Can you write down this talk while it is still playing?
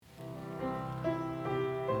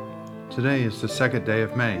Today is the second day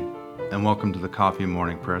of May, and welcome to the Coffee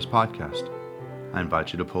Morning Prayers podcast. I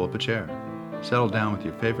invite you to pull up a chair, settle down with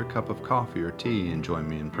your favorite cup of coffee or tea, and join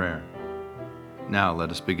me in prayer. Now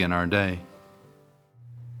let us begin our day.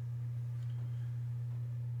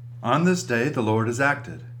 On this day the Lord has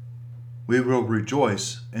acted. We will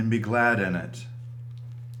rejoice and be glad in it.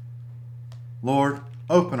 Lord,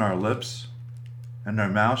 open our lips, and our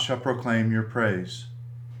mouth shall proclaim your praise.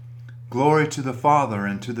 Glory to the Father,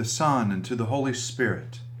 and to the Son, and to the Holy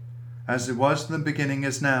Spirit, as it was in the beginning,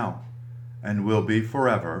 is now, and will be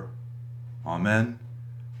forever. Amen.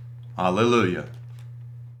 Alleluia.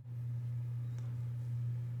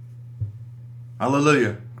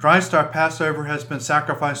 Alleluia. Christ our Passover has been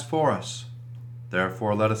sacrificed for us.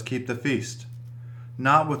 Therefore let us keep the feast,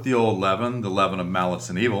 not with the old leaven, the leaven of malice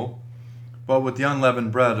and evil, but with the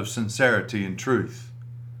unleavened bread of sincerity and truth.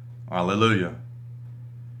 Alleluia.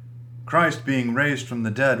 Christ, being raised from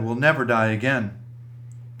the dead, will never die again.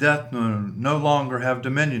 Death no longer have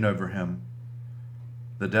dominion over him.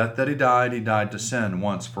 The death that he died to sin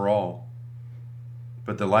once for all.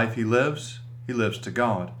 But the life he lives to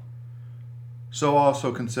God. So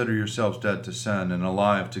also consider yourselves dead to sin and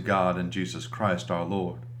alive to God in Jesus Christ our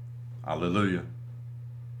Lord. Alleluia.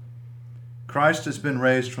 Christ has been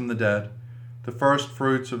raised from the dead, the first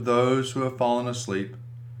fruits of those who have fallen asleep.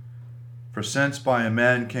 For since by a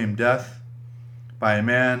man came death, by a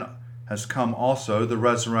man has come also the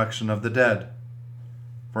resurrection of the dead.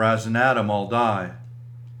 For as in Adam all die,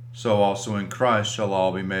 so also in Christ shall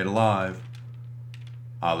all be made alive.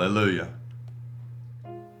 Alleluia.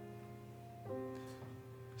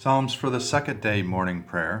 Psalms for the second day morning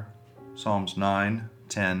prayer, Psalms 9,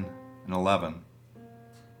 10, and 11.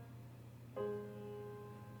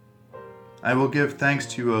 I will give thanks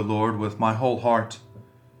to you, O Lord, with my whole heart.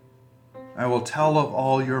 I will tell of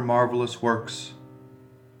all your marvelous works.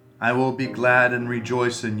 I will be glad and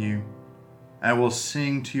rejoice in you. I will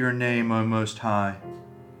sing to your name, O Most High.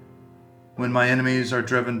 When my enemies are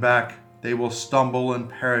driven back, they will stumble and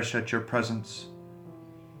perish at your presence.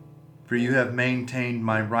 For you have maintained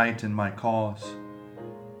my right and my cause.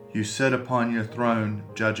 You sit upon your throne,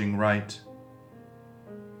 judging right.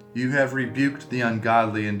 You have rebuked the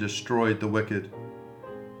ungodly and destroyed the wicked.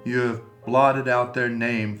 You have blotted out their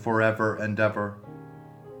name forever and ever.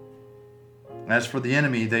 As for the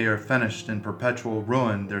enemy, they are finished in perpetual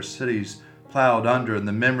ruin, their cities plowed under, and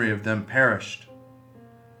the memory of them perished.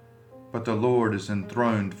 But the Lord is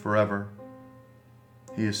enthroned forever.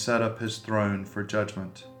 He has set up his throne for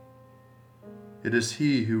judgment. It is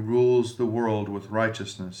he who rules the world with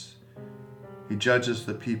righteousness. He judges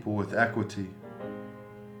the people with equity.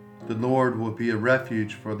 The Lord will be a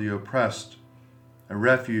refuge for the oppressed, a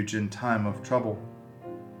refuge in time of trouble.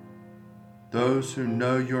 Those who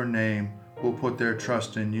know your name will put their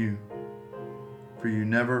trust in you, for you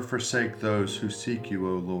never forsake those who seek you,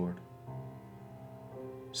 O Lord.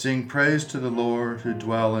 Sing praise to the Lord who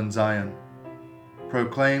dwell in Zion.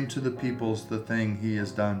 Proclaim to the peoples the thing he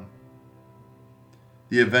has done.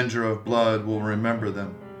 The avenger of blood will remember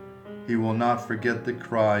them. He will not forget the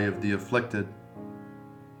cry of the afflicted.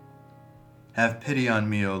 Have pity on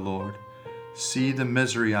me, O Lord. See the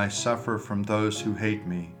misery I suffer from those who hate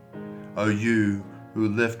me, O you who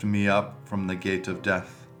lift me up from the gate of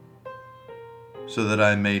death, so that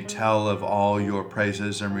I may tell of all your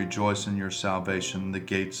praises and rejoice in your salvation in the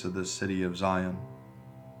gates of the city of Zion.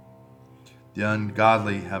 The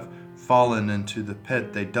ungodly have fallen into the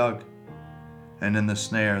pit they dug, and in the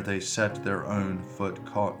snare they set their own foot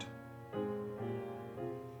caught.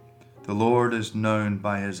 The Lord is known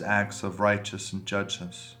by his acts of righteousness and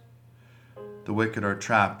justice. The wicked are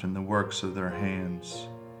trapped in the works of their hands.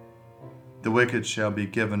 The wicked shall be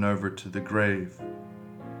given over to the grave,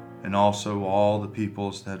 and also all the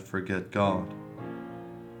peoples that forget God.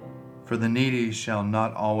 For the needy shall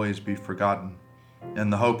not always be forgotten,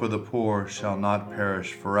 and the hope of the poor shall not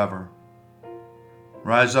perish forever.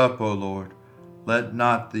 Rise up, O Lord, let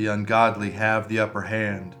not the ungodly have the upper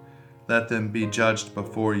hand, let them be judged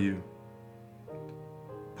before you.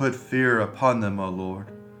 Put fear upon them, O Lord.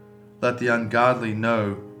 Let the ungodly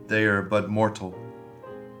know they are but mortal.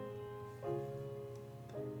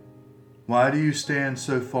 Why do you stand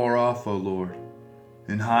so far off, O Lord,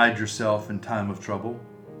 and hide yourself in time of trouble?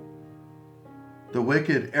 The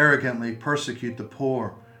wicked arrogantly persecute the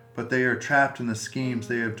poor, but they are trapped in the schemes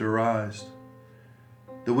they have devised.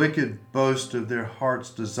 The wicked boast of their heart's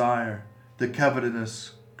desire. The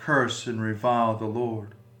covetous curse and revile the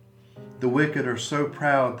Lord. The wicked are so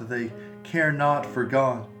proud that they care not for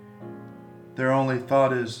God. Their only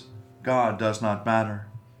thought is, God does not matter.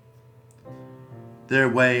 Their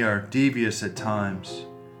way are devious at times.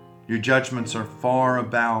 Your judgments are far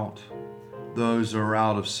about those who are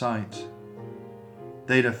out of sight.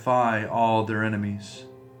 They defy all their enemies.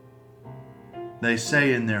 They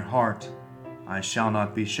say in their heart, I shall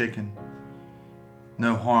not be shaken.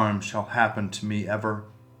 No harm shall happen to me ever.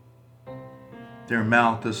 Their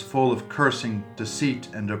mouth is full of cursing, deceit,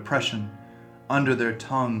 and oppression. Under their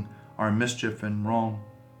tongue are mischief and wrong.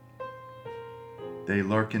 They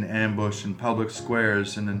lurk in ambush in public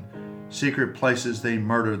squares, and in secret places they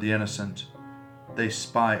murder the innocent. They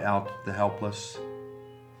spy out the helpless.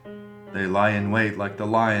 They lie in wait like the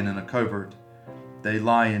lion in a covert. They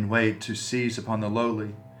lie in wait to seize upon the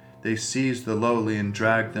lowly. They seize the lowly and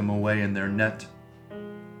drag them away in their net.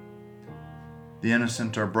 The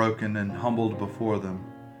innocent are broken and humbled before them.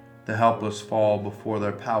 The helpless fall before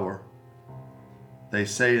their power. They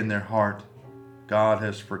say in their heart, God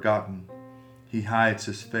has forgotten. He hides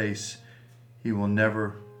his face. He will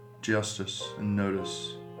never justice and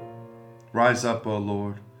notice. Rise up, O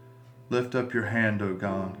Lord. Lift up your hand, O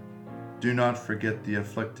God. Do not forget the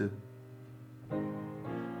afflicted.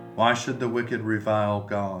 Why should the wicked revile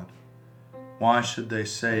God? Why should they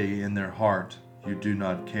say in their heart, you do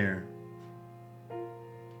not care?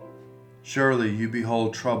 Surely you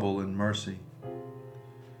behold trouble and mercy.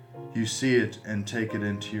 You see it and take it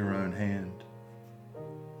into your own hand.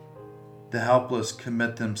 The helpless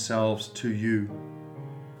commit themselves to you,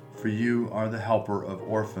 for you are the helper of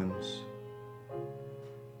orphans.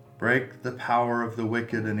 Break the power of the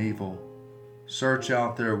wicked and evil. Search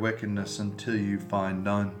out their wickedness until you find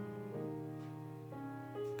none.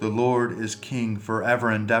 The Lord is king forever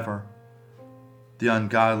and ever. The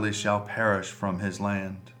ungodly shall perish from his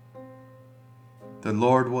land. The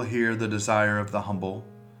Lord will hear the desire of the humble.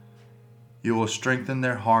 You will strengthen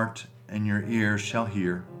their heart, and your ears shall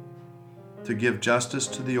hear, to give justice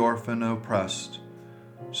to the orphan oppressed,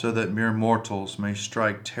 so that mere mortals may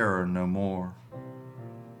strike terror no more.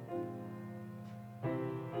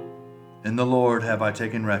 In the Lord have I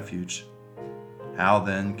taken refuge. How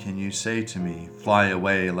then can you say to me, fly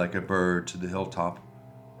away like a bird to the hilltop?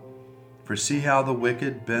 For see how the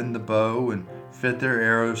wicked bend the bow and fit their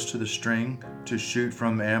arrows to the string, to shoot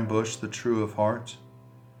from ambush the true of heart.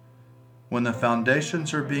 When the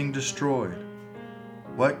foundations are being destroyed,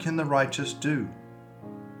 what can the righteous do?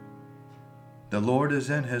 The Lord is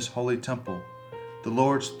in his holy temple. The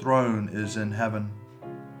Lord's throne is in heaven.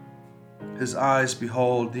 His eyes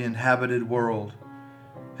behold the inhabited world.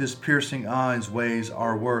 His piercing eyes weighs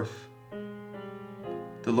our worth.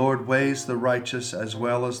 The Lord weighs the righteous as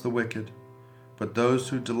well as the wicked, but those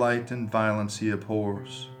who delight in violence he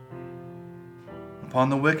abhors. Upon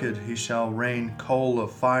the wicked he shall rain coal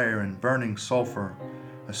of fire and burning sulfur.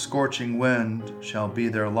 A scorching wind shall be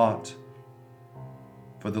their lot.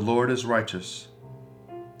 For the Lord is righteous.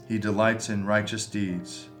 He delights in righteous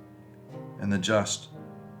deeds, and the just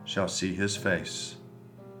shall see his face.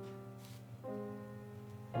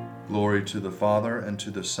 Glory to the Father, and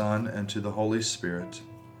to the Son, and to the Holy Spirit,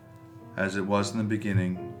 as it was in the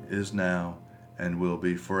beginning, is now, and will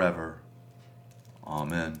be forever.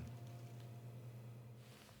 Amen.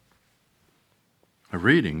 A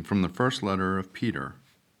reading from the first letter of Peter,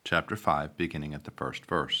 chapter 5, beginning at the first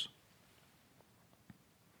verse.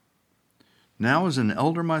 Now as an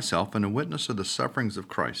elder myself and a witness of the sufferings of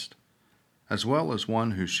Christ, as well as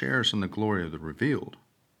one who shares in the glory of the revealed,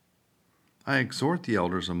 I exhort the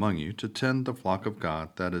elders among you to tend the flock of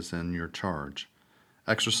God that is in your charge,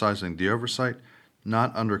 exercising the oversight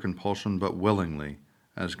not under compulsion but willingly,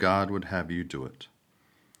 as God would have you do it,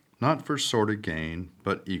 not for sordid gain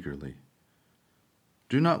but eagerly.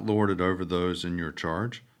 Do not lord it over those in your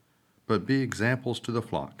charge, but be examples to the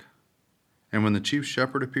flock. And when the chief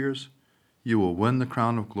shepherd appears, you will win the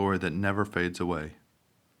crown of glory that never fades away.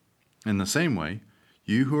 In the same way,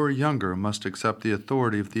 you who are younger must accept the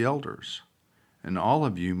authority of the elders, and all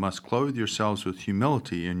of you must clothe yourselves with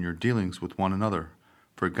humility in your dealings with one another,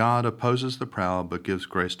 for God opposes the proud but gives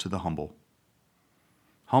grace to the humble.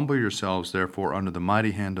 Humble yourselves, therefore, under the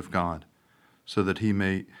mighty hand of God, so that he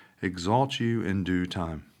may exalt you in due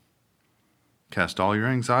time. Cast all your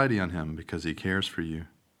anxiety on him, because he cares for you.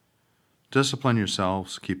 Discipline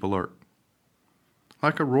yourselves, keep alert.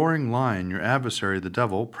 Like a roaring lion, your adversary, the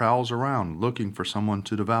devil, prowls around, looking for someone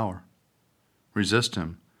to devour. Resist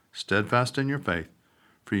him, steadfast in your faith,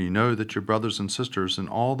 for you know that your brothers and sisters in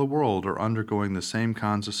all the world are undergoing the same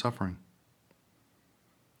kinds of suffering.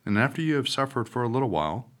 And after you have suffered for a little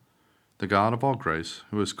while, the God of all grace,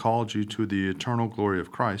 who has called you to the eternal glory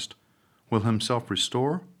of Christ, will himself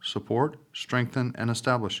restore, support, strengthen, and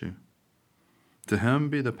establish you. To him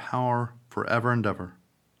be the power forever and ever.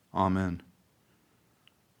 Amen.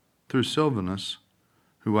 Through Silvanus,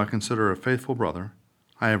 who I consider a faithful brother,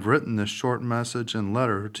 I have written this short message and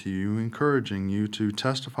letter to you, encouraging you to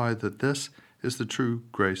testify that this is the true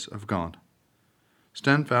grace of God.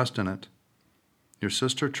 Stand fast in it. Your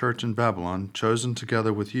sister church in Babylon, chosen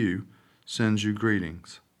together with you, sends you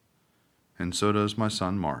greetings, and so does my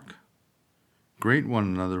son Mark. Greet one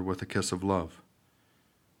another with a kiss of love.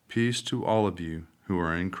 Peace to all of you who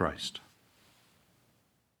are in Christ.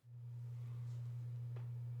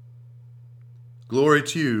 Glory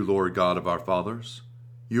to you, Lord God of our fathers.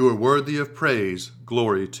 You are worthy of praise.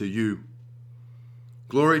 Glory to you.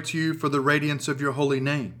 Glory to you for the radiance of your holy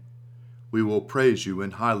name. We will praise you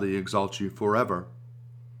and highly exalt you forever.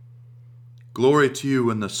 Glory to you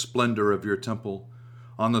in the splendor of your temple.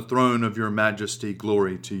 On the throne of your majesty,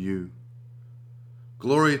 glory to you.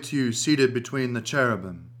 Glory to you seated between the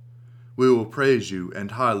cherubim. We will praise you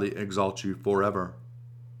and highly exalt you forever.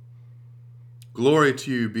 Glory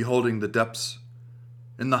to you beholding the depths.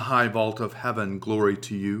 In the high vault of heaven, glory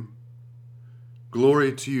to you.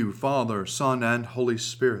 Glory to you, Father, Son, and Holy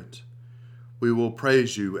Spirit. We will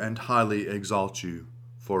praise you and highly exalt you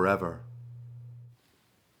forever.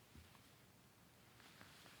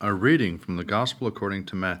 A reading from the Gospel according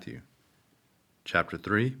to Matthew, chapter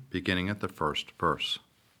 3, beginning at the first verse.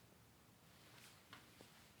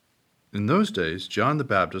 In those days, John the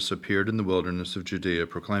Baptist appeared in the wilderness of Judea,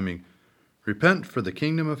 proclaiming, "Repent, for the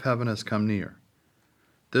kingdom of heaven has come near."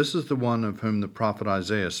 This is the one of whom the prophet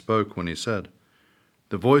Isaiah spoke when he said,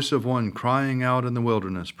 "The voice of one crying out in the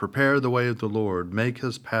wilderness, prepare the way of the Lord, make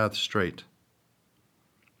his path straight."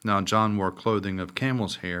 Now John wore clothing of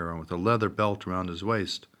camel's hair and with a leather belt around his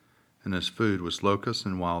waist, and his food was locusts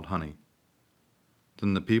and wild honey.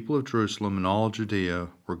 Then the people of Jerusalem and all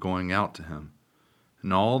Judea were going out to him,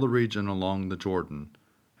 and all the region along the Jordan,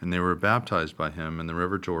 and they were baptized by him in the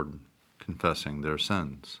river Jordan, confessing their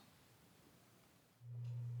sins.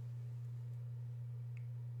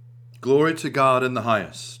 Glory to God in the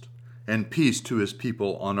highest, and peace to his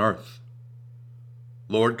people on earth.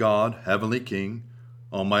 Lord God, heavenly King,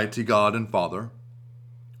 almighty God and Father,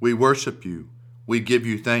 we worship you, we give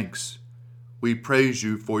you thanks, we praise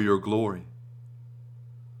you for your glory.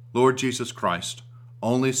 Lord Jesus Christ,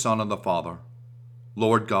 only Son of the Father,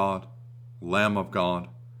 Lord God, Lamb of God,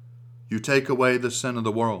 you take away the sin of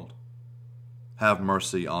the world. Have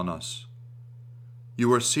mercy on us.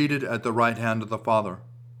 You are seated at the right hand of the Father.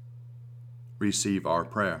 Receive our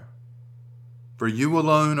prayer. For you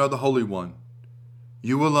alone are the Holy One.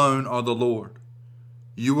 You alone are the Lord.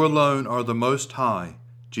 You alone are the Most High,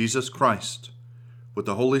 Jesus Christ, with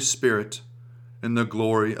the Holy Spirit, in the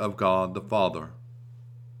glory of God the Father.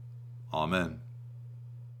 Amen.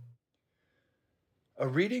 A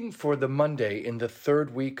reading for the Monday in the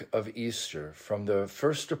third week of Easter from the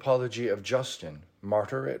first apology of Justin,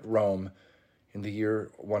 martyr at Rome, in the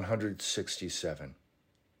year 167.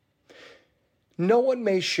 No one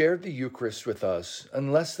may share the Eucharist with us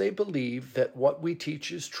unless they believe that what we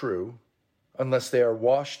teach is true, unless they are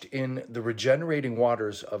washed in the regenerating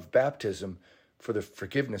waters of baptism for the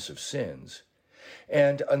forgiveness of sins,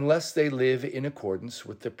 and unless they live in accordance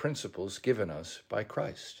with the principles given us by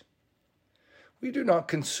Christ. We do not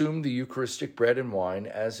consume the Eucharistic bread and wine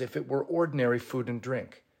as if it were ordinary food and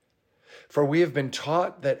drink. For we have been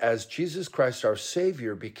taught that as Jesus Christ our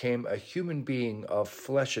Savior became a human being of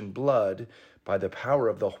flesh and blood by the power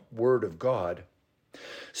of the Word of God,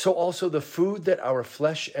 so also the food that our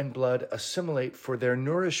flesh and blood assimilate for their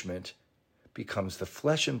nourishment becomes the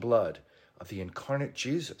flesh and blood of the incarnate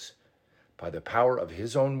Jesus by the power of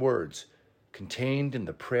his own words contained in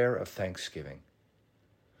the prayer of thanksgiving.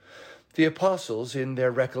 The apostles, in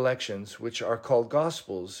their recollections, which are called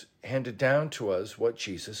Gospels, handed down to us what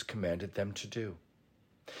Jesus commanded them to do.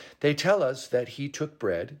 They tell us that he took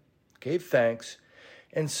bread, gave thanks,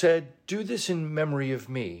 and said, "Do this in memory of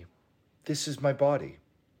me. This is my body."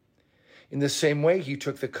 In the same way, he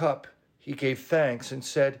took the cup, he gave thanks, and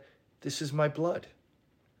said, "This is my blood."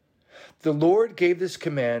 The Lord gave this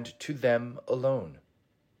command to them alone.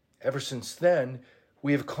 Ever since then,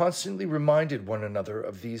 we have constantly reminded one another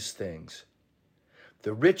of these things.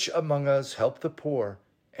 The rich among us help the poor,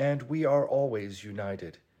 and we are always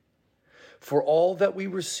united. For all that we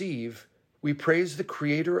receive, we praise the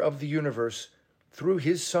Creator of the universe through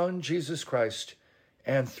his Son, Jesus Christ,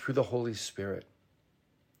 and through the Holy Spirit.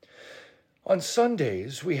 On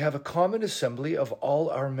Sundays, we have a common assembly of all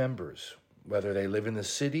our members, whether they live in the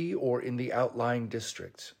city or in the outlying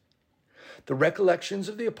districts. The recollections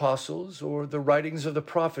of the apostles or the writings of the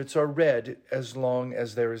prophets are read as long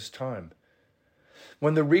as there is time.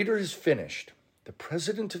 When the reader is finished, the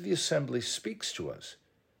president of the assembly speaks to us,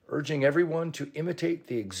 urging everyone to imitate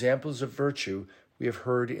the examples of virtue we have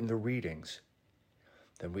heard in the readings.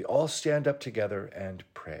 Then we all stand up together and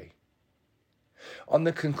pray. On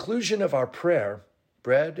the conclusion of our prayer,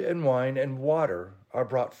 bread and wine and water are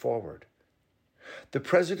brought forward. The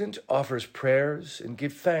President offers prayers and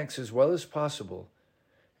gives thanks as well as possible,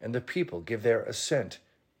 and the people give their assent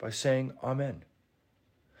by saying Amen.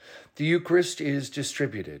 The Eucharist is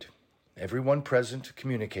distributed. Everyone present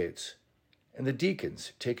communicates, and the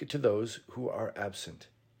deacons take it to those who are absent.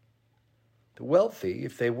 The wealthy,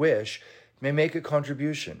 if they wish, may make a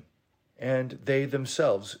contribution, and they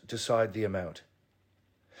themselves decide the amount.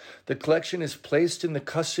 The collection is placed in the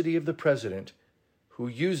custody of the President, who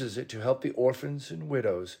uses it to help the orphans and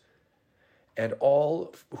widows, and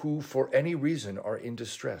all who for any reason are in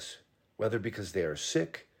distress, whether because they are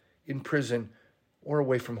sick, in prison, or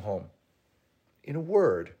away from home. In a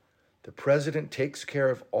word, the President takes care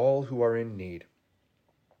of all who are in need.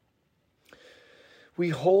 We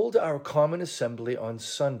hold our common assembly on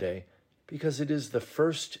Sunday because it is the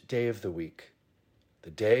first day of the week, the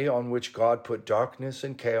day on which God put darkness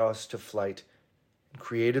and chaos to flight and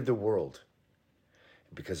created the world.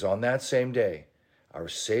 And because on that same day, our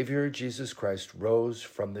Savior Jesus Christ rose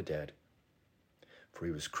from the dead. For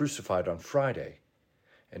he was crucified on Friday,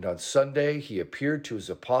 and on Sunday he appeared to his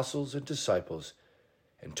apostles and disciples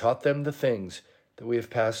and taught them the things that we have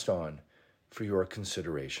passed on for your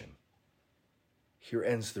consideration. Here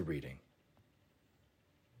ends the reading.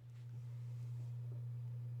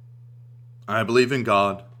 I believe in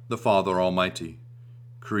God, the Father Almighty,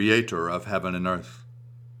 creator of heaven and earth.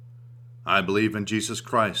 I believe in Jesus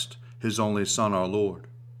Christ, his only Son, our Lord.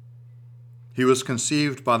 He was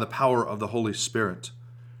conceived by the power of the Holy Spirit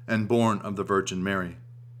and born of the Virgin Mary,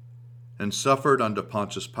 and suffered under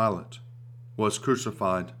Pontius Pilate, was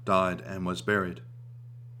crucified, died, and was buried.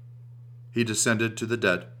 He descended to the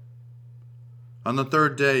dead. On the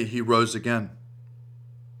third day he rose again.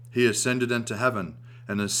 He ascended into heaven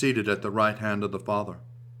and is seated at the right hand of the Father.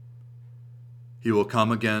 He will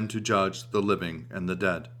come again to judge the living and the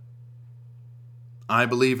dead. I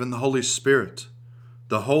believe in the Holy Spirit,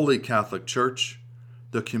 the Holy Catholic Church,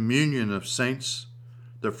 the communion of saints,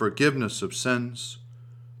 the forgiveness of sins,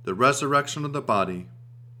 the resurrection of the body,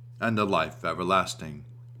 and the life everlasting.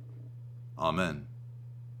 Amen.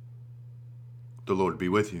 The Lord be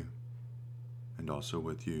with you, and also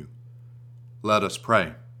with you. Let us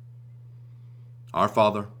pray. Our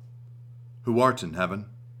Father, who art in heaven,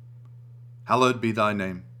 hallowed be thy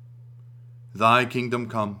name. Thy kingdom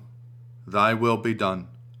come, thy will be done,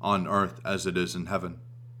 on earth as it is in heaven.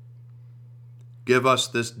 Give us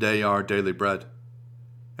this day our daily bread,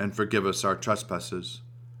 and forgive us our trespasses,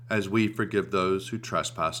 as we forgive those who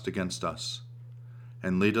trespass against us.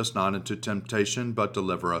 And lead us not into temptation, but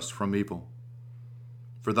deliver us from evil.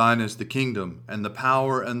 For thine is the kingdom, and the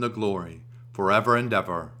power, and the glory, forever and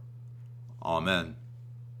ever. Amen.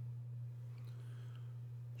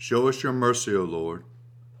 Show us your mercy, O Lord,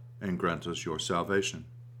 and grant us your salvation.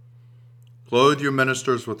 Clothe your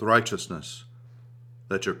ministers with righteousness.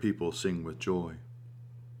 Let your people sing with joy.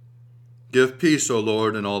 Give peace, O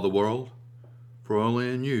Lord, in all the world, for only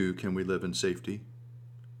in you can we live in safety.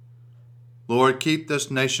 Lord, keep this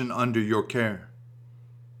nation under your care,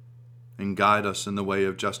 and guide us in the way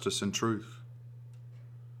of justice and truth.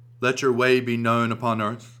 Let your way be known upon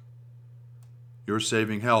earth, your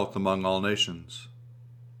saving health among all nations.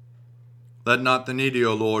 Let not the needy,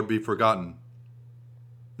 O Lord, be forgotten,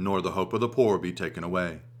 nor the hope of the poor be taken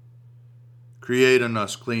away. Create in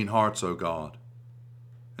us clean hearts, O God,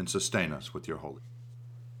 and sustain us with your holy.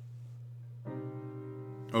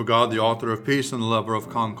 O God, the author of peace and the lover of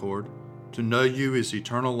concord, to know you is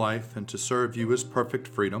eternal life, and to serve you is perfect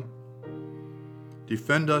freedom.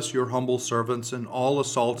 Defend us, your humble servants, in all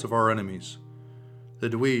assaults of our enemies,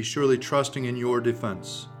 that we, surely trusting in your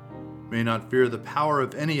defense, may not fear the power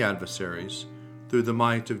of any adversaries, through the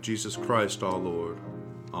might of Jesus Christ our Lord.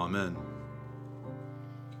 Amen.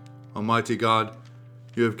 Almighty God,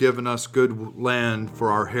 you have given us good land for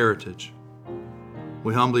our heritage.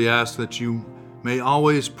 We humbly ask that you may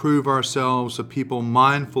always prove ourselves a people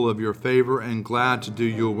mindful of your favor and glad to do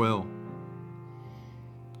your will.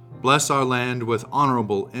 Bless our land with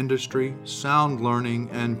honorable industry, sound learning,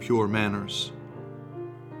 and pure manners.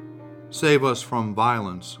 Save us from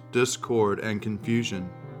violence, discord, and confusion,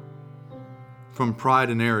 from pride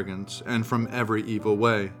and arrogance, and from every evil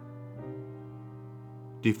way.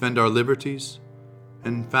 Defend our liberties,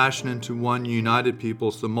 and fashion into one united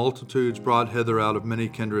peoples the multitudes brought hither out of many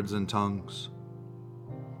kindreds and tongues.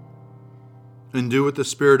 Endue with the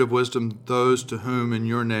spirit of wisdom those to whom in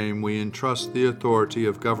your name we entrust the authority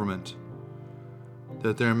of government,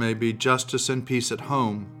 that there may be justice and peace at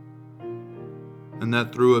home, and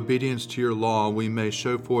that through obedience to your law we may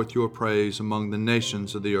show forth your praise among the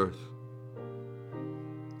nations of the earth.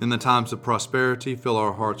 In the times of prosperity, fill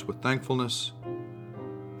our hearts with thankfulness,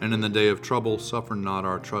 and in the day of trouble, suffer not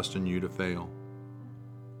our trust in you to fail.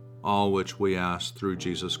 All which we ask through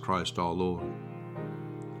Jesus Christ our Lord.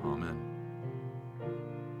 Amen.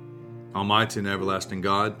 Almighty and everlasting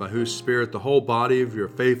God, by whose Spirit the whole body of your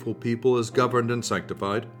faithful people is governed and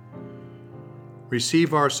sanctified,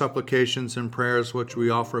 receive our supplications and prayers which we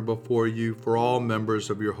offer before you for all members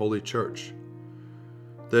of your holy church,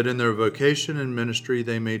 that in their vocation and ministry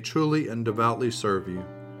they may truly and devoutly serve you,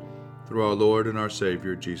 through our Lord and our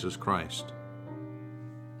Savior, Jesus Christ.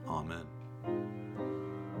 Amen.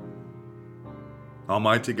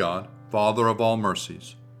 Almighty God, Father of all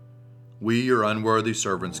mercies, we, your unworthy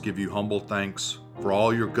servants, give you humble thanks for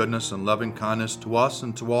all your goodness and loving kindness to us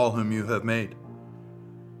and to all whom you have made.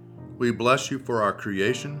 We bless you for our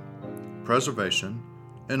creation, preservation,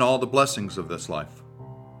 and all the blessings of this life.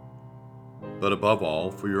 But above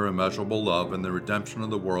all, for your immeasurable love and the redemption of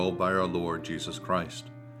the world by our Lord Jesus Christ,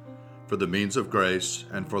 for the means of grace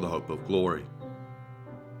and for the hope of glory.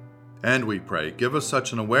 And we pray, give us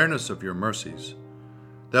such an awareness of your mercies,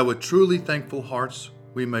 that with truly thankful hearts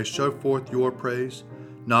we may show forth your praise,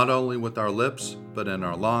 not only with our lips, but in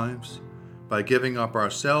our lives, by giving up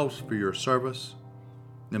ourselves for your service,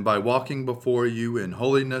 and by walking before you in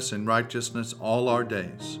holiness and righteousness all our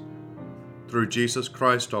days. Through Jesus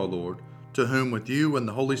Christ our Lord, to whom with you and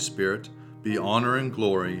the Holy Spirit be honor and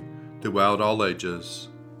glory throughout all ages.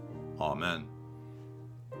 Amen.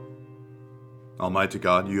 Almighty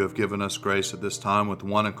God, you have given us grace at this time with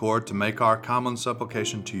one accord to make our common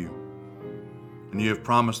supplication to you. And you have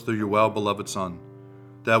promised through your well-beloved Son,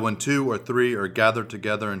 that when 2 or 3 are gathered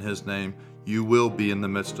together in his name, you will be in the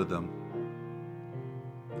midst of them.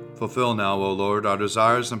 Fulfill now, O Lord, our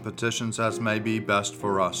desires and petitions as may be best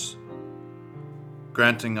for us,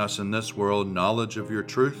 granting us in this world knowledge of your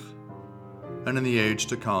truth, and in the age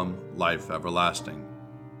to come, life everlasting.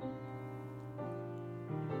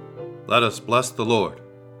 Let us bless the Lord.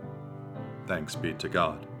 Thanks be to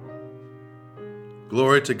God.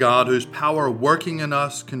 Glory to God, whose power working in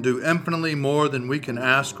us can do infinitely more than we can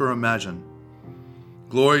ask or imagine.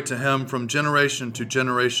 Glory to him from generation to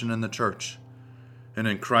generation in the church, and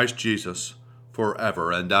in Christ Jesus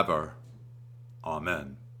forever and ever.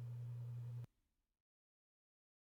 Amen.